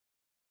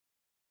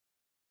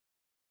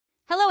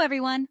Hello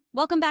everyone,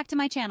 welcome back to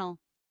my channel.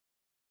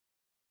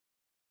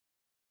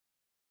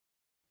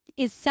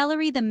 Is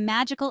celery the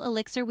magical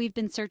elixir we've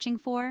been searching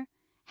for?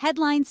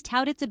 Headlines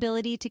tout its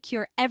ability to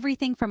cure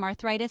everything from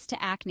arthritis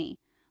to acne.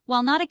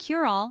 While not a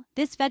cure-all,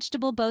 this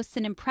vegetable boasts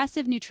an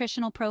impressive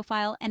nutritional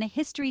profile and a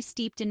history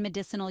steeped in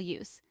medicinal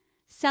use.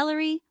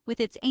 Celery,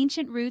 with its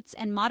ancient roots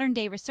and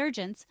modern-day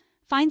resurgence,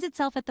 finds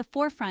itself at the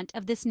forefront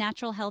of this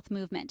natural health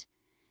movement.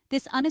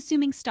 This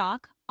unassuming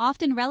stalk,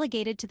 often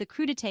relegated to the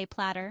crudité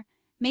platter,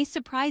 may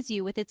surprise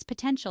you with its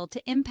potential to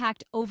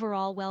impact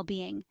overall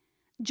well-being.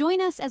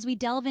 Join us as we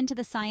delve into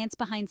the science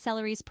behind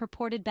celery's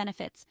purported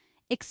benefits,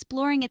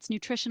 exploring its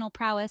nutritional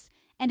prowess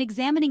and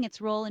examining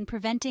its role in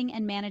preventing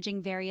and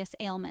managing various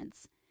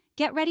ailments.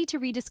 Get ready to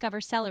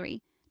rediscover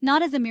celery,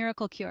 not as a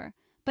miracle cure,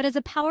 but as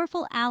a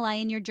powerful ally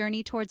in your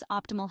journey towards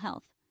optimal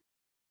health.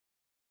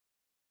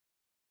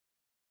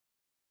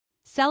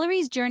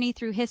 Celery's journey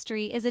through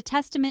history is a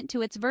testament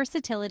to its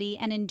versatility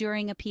and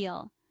enduring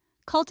appeal.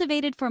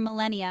 Cultivated for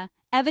millennia,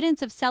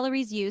 evidence of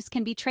celery's use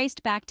can be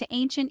traced back to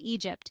ancient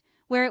Egypt,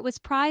 where it was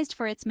prized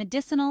for its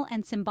medicinal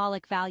and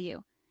symbolic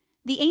value.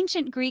 The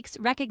ancient Greeks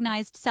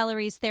recognized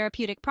celery's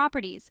therapeutic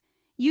properties,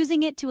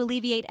 using it to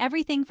alleviate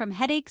everything from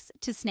headaches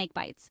to snake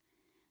bites.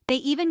 They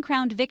even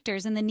crowned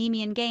victors in the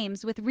Nemean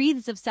Games with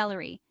wreaths of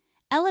celery,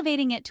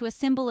 elevating it to a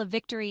symbol of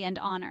victory and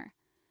honor.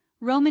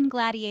 Roman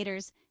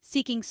gladiators,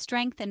 seeking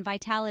strength and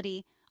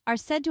vitality, are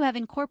said to have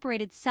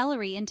incorporated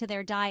celery into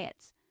their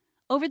diets.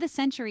 Over the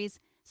centuries,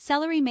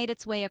 celery made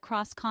its way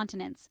across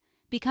continents,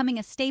 becoming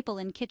a staple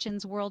in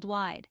kitchens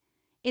worldwide.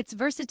 Its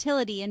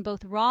versatility in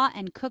both raw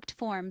and cooked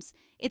forms,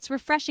 its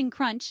refreshing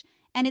crunch,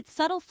 and its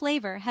subtle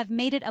flavor have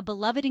made it a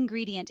beloved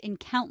ingredient in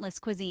countless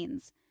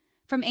cuisines.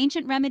 From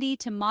ancient remedy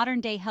to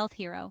modern-day health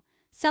hero,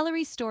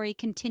 celery's story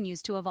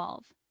continues to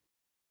evolve.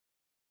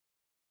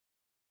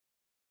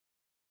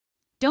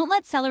 Don't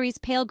let celery's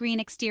pale green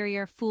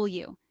exterior fool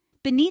you.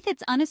 Beneath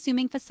its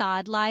unassuming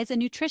facade lies a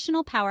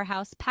nutritional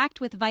powerhouse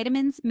packed with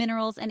vitamins,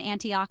 minerals, and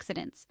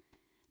antioxidants.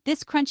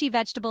 This crunchy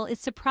vegetable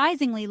is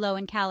surprisingly low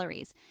in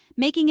calories,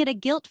 making it a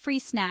guilt-free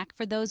snack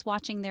for those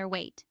watching their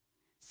weight.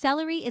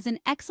 Celery is an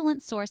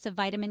excellent source of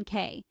vitamin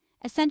K,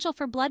 essential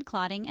for blood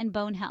clotting and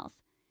bone health.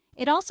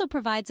 It also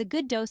provides a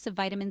good dose of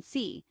vitamin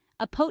C,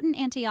 a potent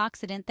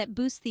antioxidant that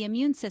boosts the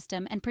immune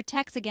system and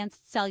protects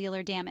against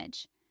cellular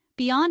damage.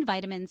 Beyond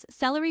vitamins,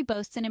 celery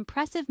boasts an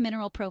impressive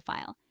mineral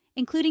profile,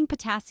 including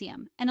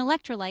potassium, an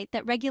electrolyte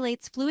that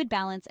regulates fluid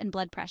balance and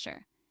blood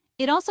pressure.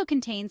 It also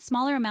contains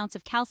smaller amounts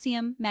of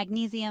calcium,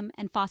 magnesium,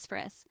 and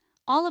phosphorus,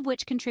 all of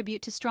which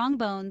contribute to strong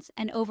bones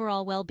and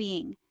overall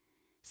well-being.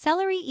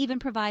 Celery even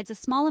provides a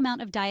small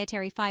amount of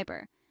dietary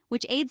fiber,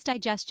 which aids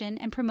digestion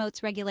and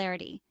promotes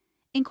regularity.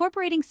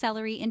 Incorporating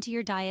celery into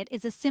your diet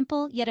is a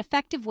simple yet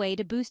effective way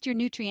to boost your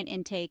nutrient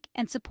intake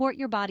and support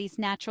your body's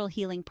natural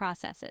healing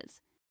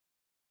processes.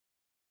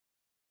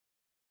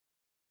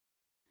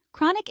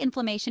 Chronic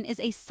inflammation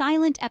is a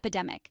silent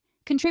epidemic,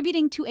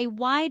 contributing to a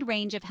wide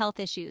range of health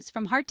issues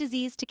from heart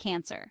disease to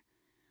cancer.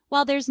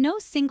 While there's no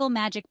single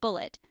magic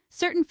bullet,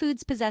 certain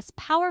foods possess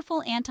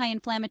powerful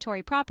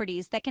anti-inflammatory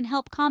properties that can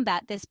help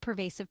combat this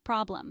pervasive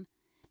problem.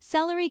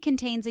 Celery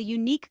contains a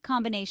unique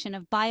combination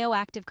of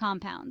bioactive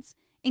compounds,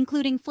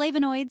 including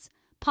flavonoids,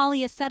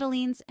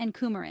 polyacetylines, and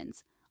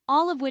coumarins,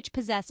 all of which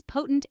possess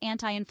potent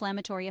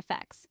anti-inflammatory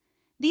effects.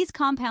 These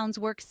compounds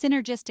work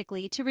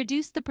synergistically to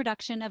reduce the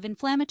production of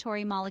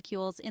inflammatory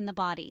molecules in the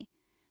body.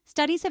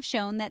 Studies have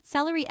shown that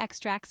celery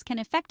extracts can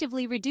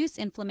effectively reduce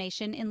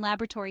inflammation in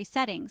laboratory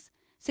settings,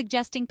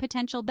 suggesting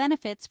potential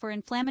benefits for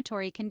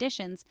inflammatory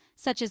conditions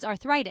such as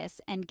arthritis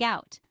and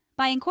gout.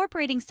 By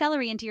incorporating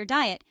celery into your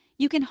diet,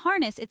 you can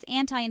harness its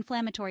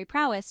anti-inflammatory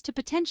prowess to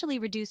potentially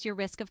reduce your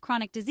risk of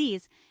chronic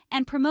disease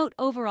and promote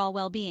overall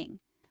well-being.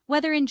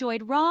 Whether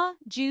enjoyed raw,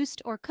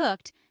 juiced, or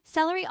cooked,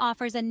 celery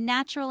offers a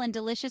natural and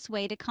delicious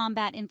way to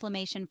combat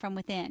inflammation from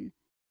within.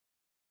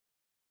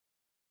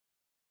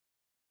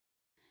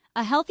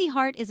 A healthy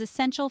heart is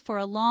essential for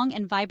a long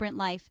and vibrant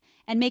life,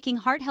 and making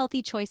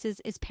heart-healthy choices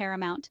is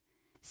paramount.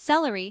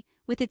 Celery,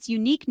 with its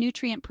unique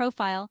nutrient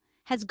profile,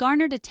 has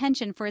garnered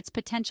attention for its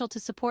potential to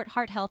support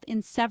heart health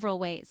in several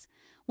ways.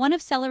 One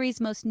of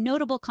celery's most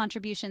notable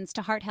contributions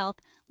to heart health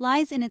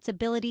lies in its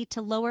ability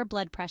to lower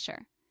blood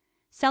pressure.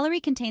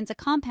 Celery contains a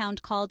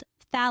compound called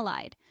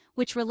phthalate,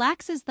 which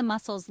relaxes the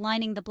muscles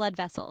lining the blood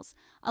vessels,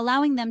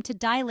 allowing them to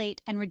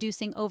dilate and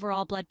reducing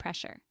overall blood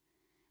pressure.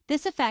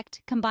 This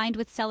effect, combined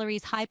with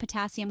celery's high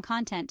potassium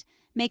content,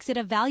 makes it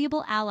a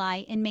valuable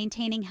ally in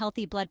maintaining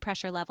healthy blood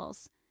pressure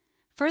levels.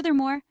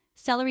 Furthermore,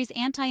 celery's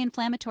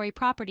anti-inflammatory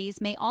properties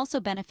may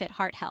also benefit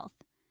heart health.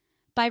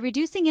 By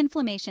reducing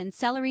inflammation,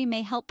 celery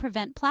may help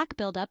prevent plaque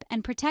buildup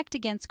and protect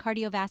against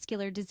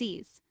cardiovascular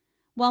disease.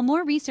 While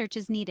more research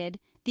is needed,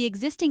 the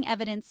existing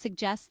evidence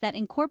suggests that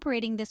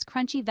incorporating this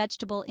crunchy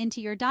vegetable into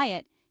your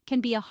diet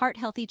can be a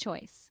heart-healthy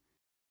choice.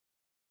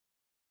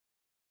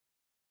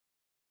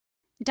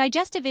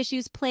 Digestive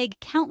issues plague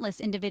countless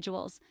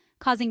individuals,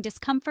 causing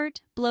discomfort,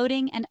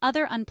 bloating, and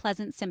other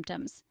unpleasant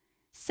symptoms.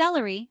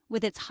 Celery,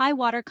 with its high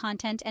water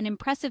content and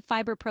impressive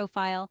fiber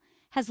profile,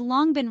 has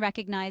long been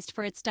recognized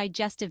for its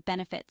digestive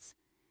benefits.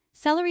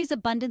 Celery's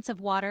abundance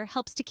of water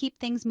helps to keep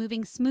things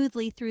moving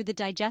smoothly through the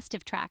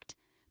digestive tract,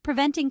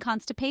 preventing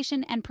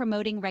constipation and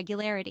promoting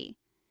regularity.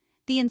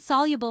 The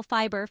insoluble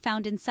fiber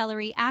found in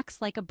celery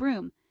acts like a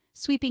broom,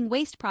 sweeping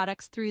waste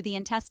products through the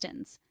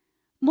intestines.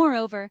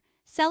 Moreover,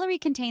 celery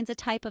contains a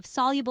type of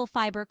soluble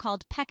fiber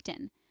called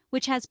pectin,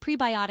 which has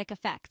prebiotic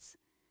effects.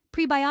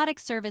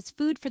 Prebiotics serve as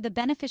food for the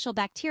beneficial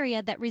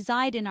bacteria that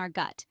reside in our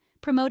gut,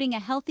 promoting a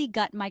healthy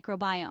gut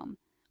microbiome.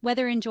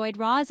 Whether enjoyed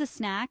raw as a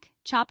snack,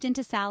 chopped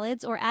into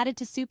salads, or added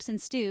to soups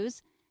and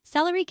stews,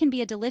 celery can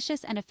be a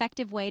delicious and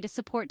effective way to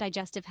support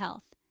digestive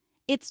health.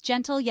 Its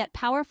gentle yet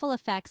powerful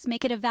effects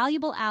make it a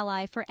valuable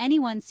ally for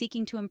anyone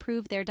seeking to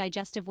improve their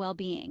digestive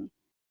well-being.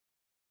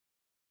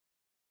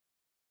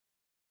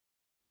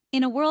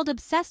 In a world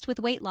obsessed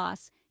with weight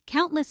loss,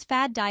 countless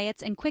fad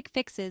diets and quick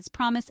fixes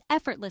promise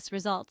effortless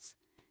results.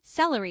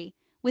 Celery,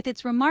 with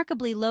its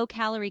remarkably low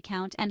calorie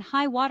count and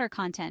high water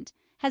content,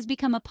 has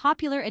become a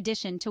popular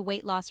addition to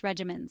weight loss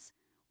regimens.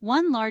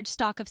 One large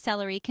stalk of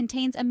celery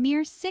contains a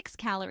mere 6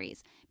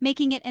 calories,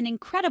 making it an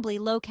incredibly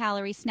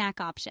low-calorie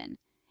snack option.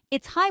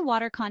 Its high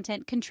water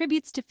content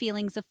contributes to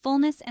feelings of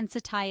fullness and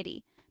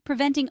satiety,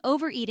 preventing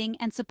overeating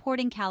and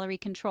supporting calorie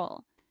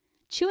control.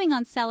 Chewing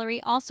on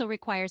celery also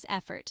requires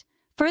effort,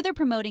 further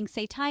promoting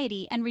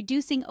satiety and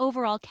reducing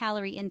overall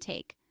calorie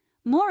intake.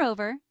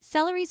 Moreover,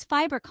 celery's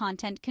fiber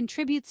content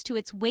contributes to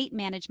its weight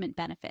management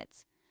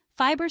benefits.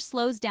 Fiber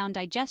slows down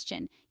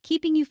digestion,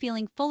 keeping you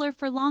feeling fuller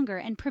for longer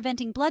and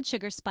preventing blood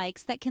sugar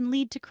spikes that can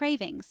lead to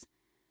cravings.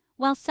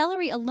 While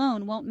celery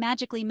alone won't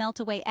magically melt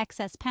away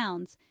excess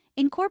pounds,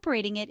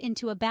 incorporating it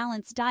into a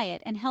balanced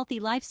diet and healthy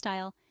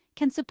lifestyle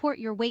can support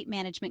your weight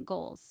management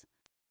goals.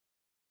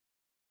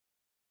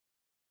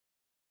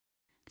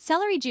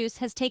 Celery juice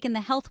has taken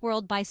the health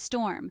world by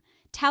storm,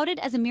 touted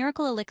as a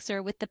miracle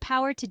elixir with the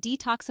power to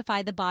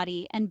detoxify the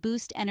body and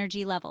boost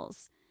energy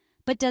levels.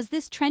 But does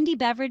this trendy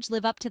beverage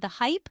live up to the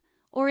hype,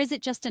 or is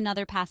it just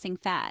another passing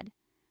fad?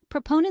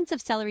 Proponents of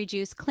celery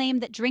juice claim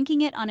that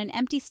drinking it on an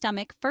empty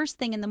stomach first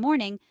thing in the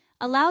morning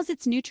allows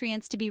its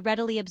nutrients to be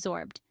readily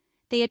absorbed.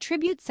 They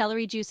attribute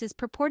celery juice's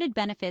purported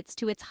benefits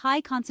to its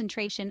high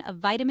concentration of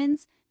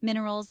vitamins,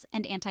 minerals,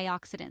 and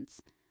antioxidants.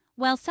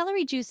 While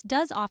celery juice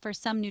does offer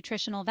some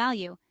nutritional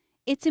value,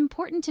 it's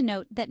important to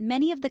note that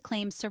many of the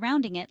claims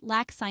surrounding it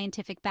lack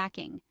scientific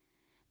backing.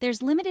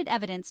 There's limited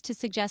evidence to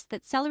suggest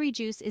that celery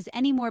juice is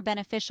any more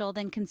beneficial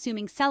than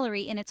consuming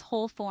celery in its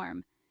whole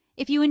form.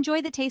 If you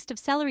enjoy the taste of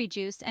celery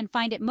juice and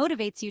find it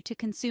motivates you to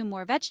consume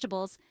more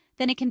vegetables,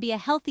 then it can be a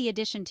healthy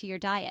addition to your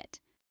diet.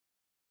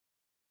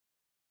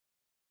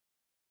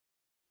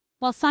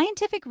 While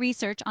scientific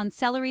research on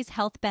celery's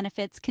health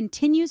benefits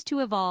continues to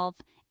evolve,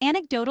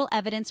 anecdotal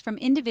evidence from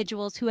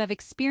individuals who have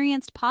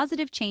experienced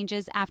positive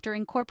changes after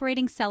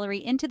incorporating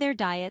celery into their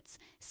diets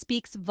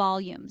speaks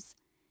volumes.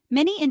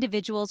 Many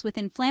individuals with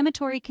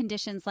inflammatory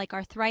conditions like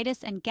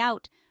arthritis and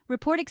gout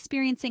report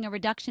experiencing a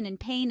reduction in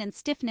pain and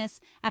stiffness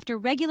after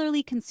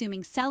regularly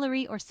consuming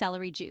celery or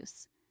celery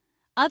juice.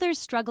 Others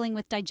struggling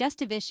with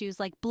digestive issues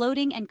like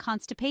bloating and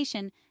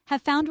constipation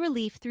have found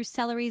relief through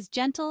celery's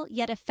gentle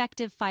yet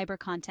effective fiber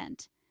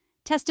content.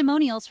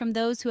 Testimonials from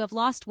those who have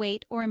lost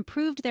weight or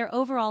improved their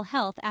overall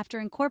health after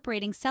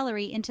incorporating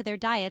celery into their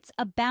diets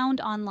abound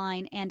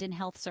online and in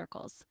health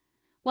circles.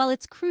 While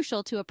it's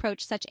crucial to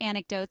approach such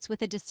anecdotes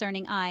with a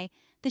discerning eye,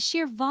 the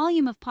sheer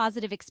volume of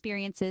positive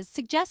experiences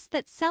suggests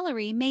that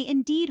celery may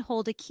indeed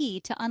hold a key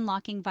to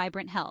unlocking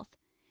vibrant health.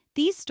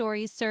 These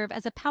stories serve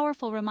as a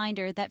powerful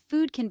reminder that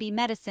food can be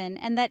medicine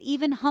and that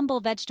even humble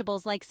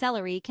vegetables like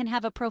celery can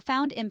have a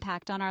profound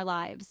impact on our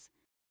lives.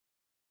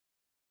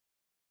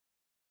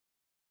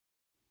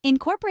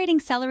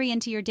 Incorporating celery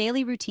into your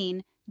daily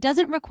routine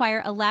doesn't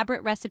require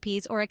elaborate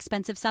recipes or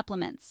expensive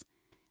supplements.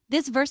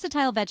 This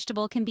versatile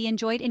vegetable can be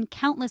enjoyed in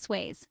countless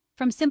ways,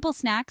 from simple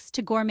snacks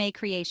to gourmet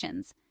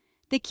creations.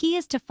 The key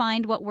is to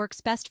find what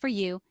works best for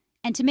you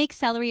and to make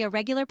celery a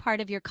regular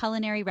part of your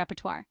culinary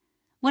repertoire.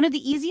 One of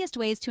the easiest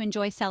ways to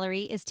enjoy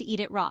celery is to eat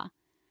it raw.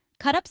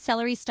 Cut up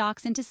celery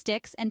stalks into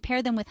sticks and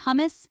pair them with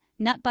hummus,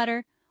 nut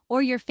butter,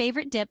 or your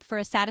favorite dip for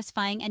a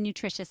satisfying and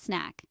nutritious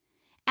snack.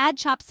 Add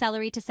chopped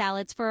celery to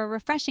salads for a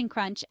refreshing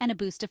crunch and a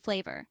boost of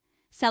flavor.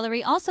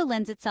 Celery also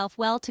lends itself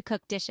well to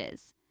cooked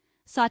dishes.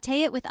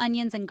 Sauté it with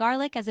onions and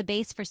garlic as a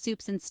base for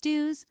soups and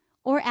stews,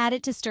 or add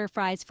it to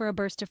stir-fries for a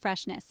burst of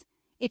freshness.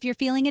 If you're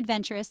feeling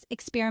adventurous,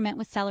 experiment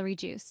with celery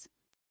juice.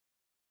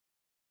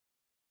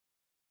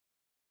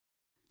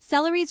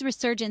 Celery's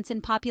resurgence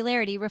in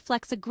popularity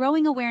reflects a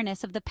growing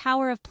awareness of the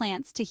power of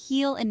plants to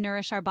heal and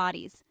nourish our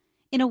bodies.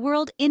 In a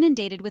world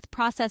inundated with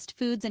processed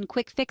foods and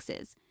quick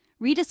fixes,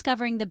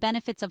 rediscovering the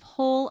benefits of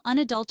whole,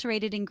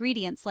 unadulterated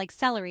ingredients like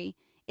celery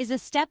is a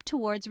step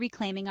towards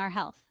reclaiming our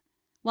health.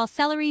 While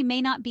celery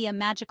may not be a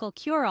magical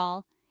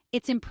cure-all,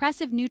 its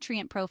impressive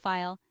nutrient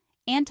profile,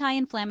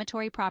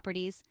 anti-inflammatory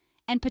properties,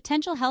 and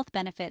potential health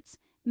benefits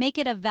make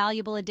it a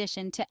valuable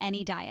addition to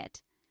any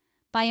diet.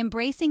 By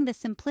embracing the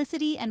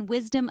simplicity and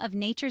wisdom of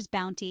nature's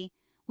bounty,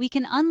 we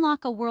can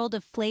unlock a world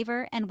of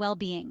flavor and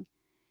well-being.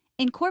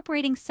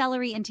 Incorporating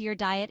celery into your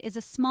diet is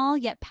a small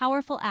yet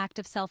powerful act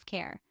of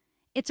self-care.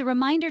 It's a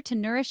reminder to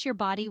nourish your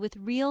body with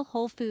real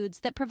whole foods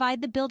that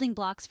provide the building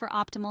blocks for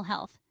optimal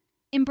health.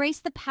 Embrace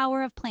the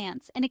power of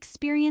plants and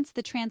experience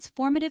the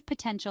transformative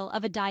potential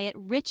of a diet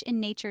rich in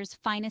nature's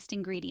finest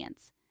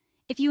ingredients.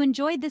 If you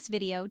enjoyed this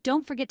video,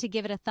 don't forget to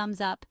give it a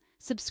thumbs up,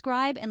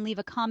 subscribe and leave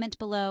a comment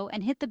below,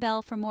 and hit the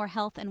bell for more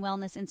health and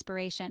wellness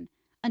inspiration.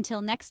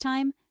 Until next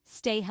time,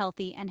 stay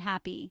healthy and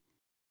happy.